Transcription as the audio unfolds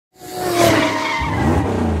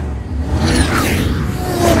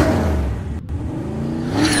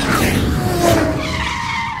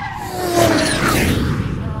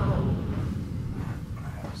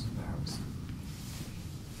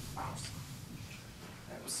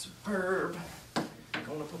superb.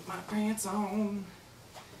 Gonna put my pants on.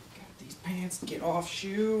 Got these pants to get off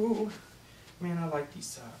shoe. Man, I like these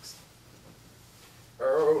socks.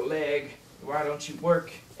 Oh, leg, why don't you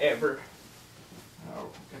work ever? Oh,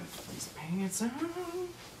 got these pants on.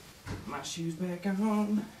 Put my shoes back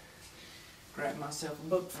on. Grab myself a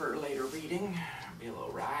book for later reading. Bill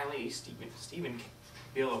O'Reilly,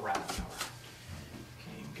 Bill O'Reilly.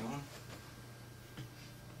 Okay, I'm going.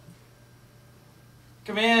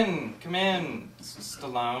 Come in,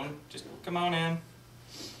 Stallone. Just come on in.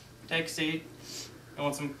 Take a seat. You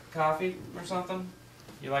want some coffee or something?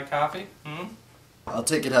 You like coffee? I'll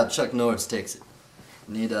take it how Chuck Norris takes it.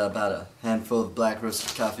 Need about a handful of black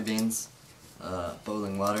roasted coffee beans,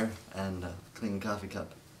 boiling water, and a clean coffee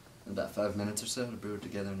cup. In about 5 minutes or so to brew it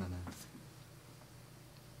together in my mouth.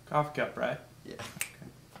 Coffee cup, right? Yeah.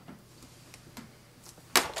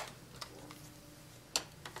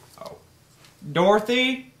 Oh.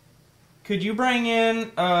 Dorothy, could you bring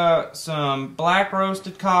in some black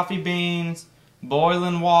roasted coffee beans,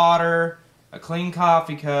 boiling water, a clean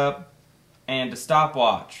coffee cup, and a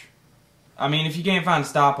stopwatch? I mean, if you can't find a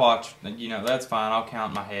stopwatch, then, you know, that's fine. I'll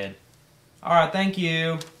count in my head. Alright, thank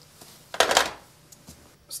you.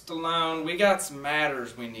 Stallone, we got some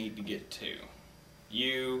matters we need to get to.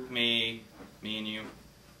 You, me and you.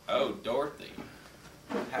 Oh, Dorothy.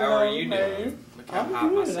 How are you doing? Look how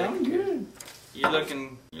hot my secretary. Good. You're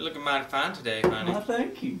looking mighty fine today, honey. Well,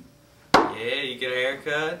 thank you. Yeah, you get a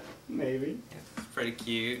haircut? Maybe. It's pretty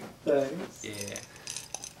cute. Thanks. Yeah.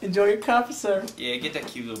 Enjoy your coffee, sir. Yeah, get that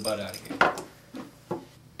cute little butt out of here.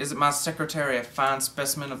 Isn't my secretary a fine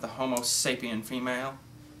specimen of the Homo sapien female?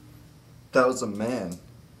 That was a man.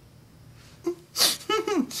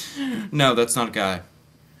 No, that's not a guy.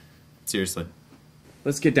 Seriously.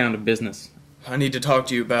 Let's get down to business. I need to talk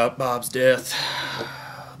to you about Bob's death.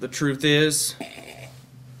 The truth is,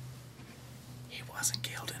 he wasn't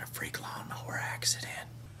killed in a freak lawnmower accident.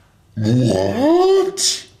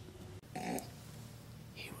 What?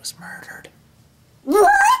 He was murdered.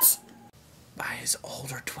 What? By his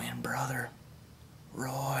older twin brother,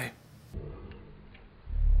 Roy.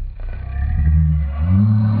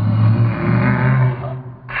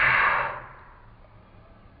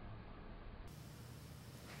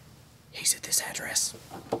 He's at this address.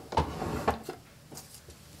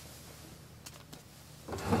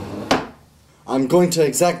 I'm going to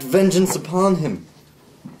exact vengeance upon him.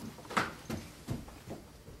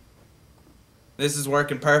 This is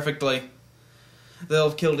working perfectly. They'll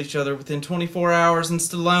have killed each other within 24 hours and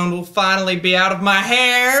Stallone will finally be out of my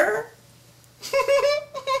hair.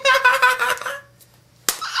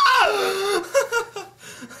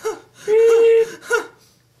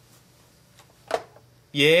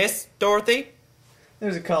 Yes, Dorothy?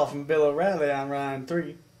 There's a call from Bill O'Reilly on Ryan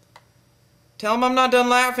 3. Tell him I'm not done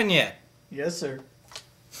laughing yet. Yes, sir.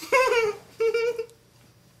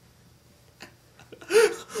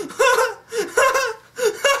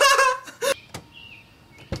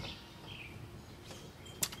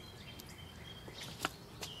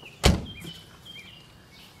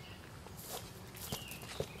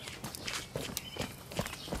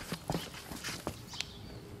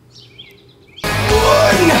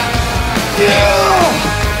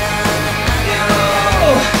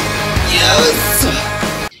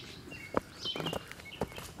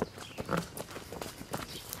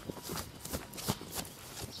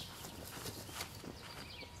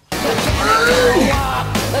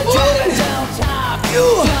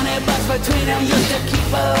 Between them just to keep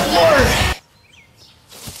alive.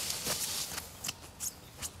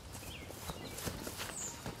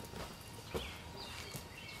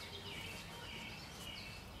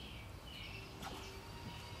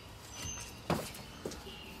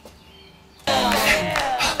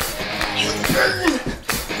 You burn!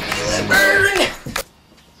 You burn!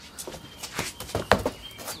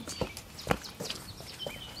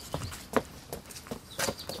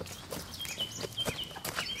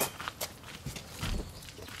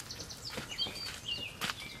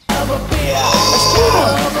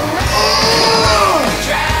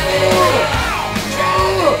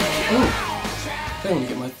 I'm gonna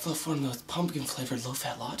get myself one of those pumpkin flavored low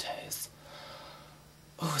fat lattes.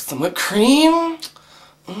 Oh, some whipped cream.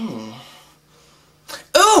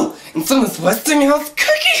 Oh, and some of this Westinghouse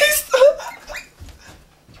cookies.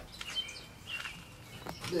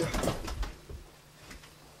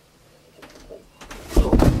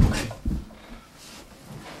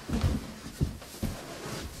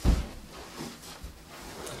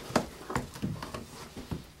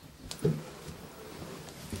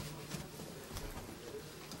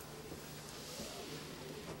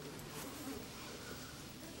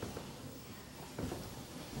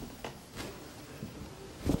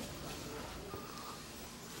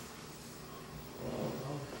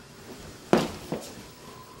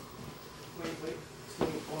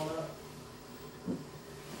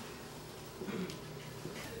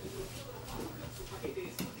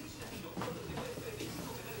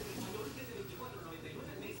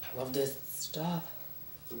 love this stuff.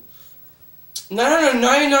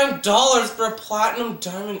 $999 for a platinum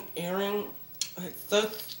diamond earring. It's so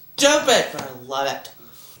stupid, but I love it.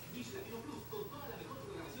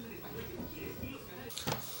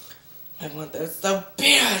 I want this so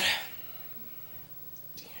bad.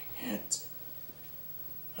 Dang it.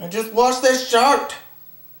 I just watched this shark.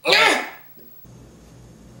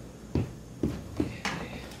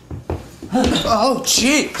 Oh,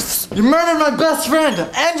 jeez. You murdered my best friend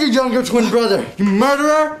and your younger twin brother. You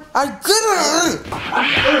murderer! I didn't.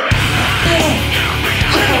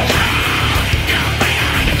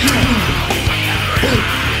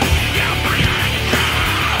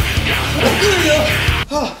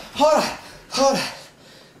 Oh, hold on.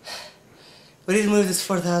 We need to move this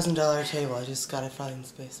 $4,000 table. I just got it from in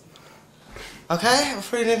space. Okay?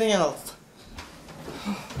 Before we do anything else.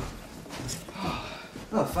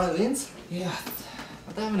 Oh, 5 beans? Yeah.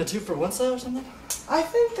 Are they having a 2-for-1 sale or something? I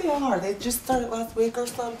think they are. They just started last week or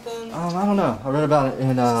something. I don't know. I read about it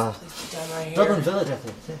in Place it down right here. Dublin Village, I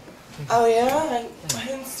think. Yeah. Oh yeah? I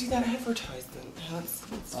didn't see that advertisement. Let's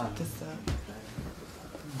check this out.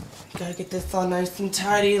 Gotta get this all nice and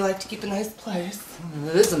tidy. Like to keep a nice place.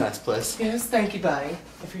 It is a nice place. Yes, thank you, buddy.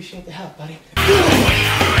 Appreciate the help, buddy.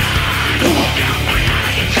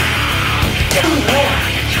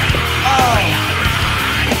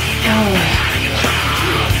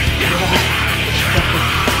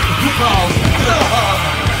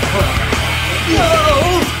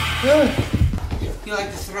 You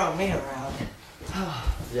like to throw me around.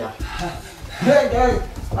 Yeah. Hey, guys.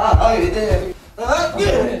 Oh, you did.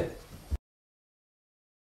 Good.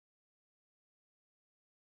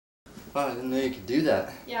 Wow, I didn't know you could do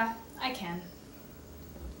that. Yeah, I can.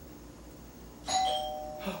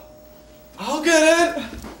 I'll get it.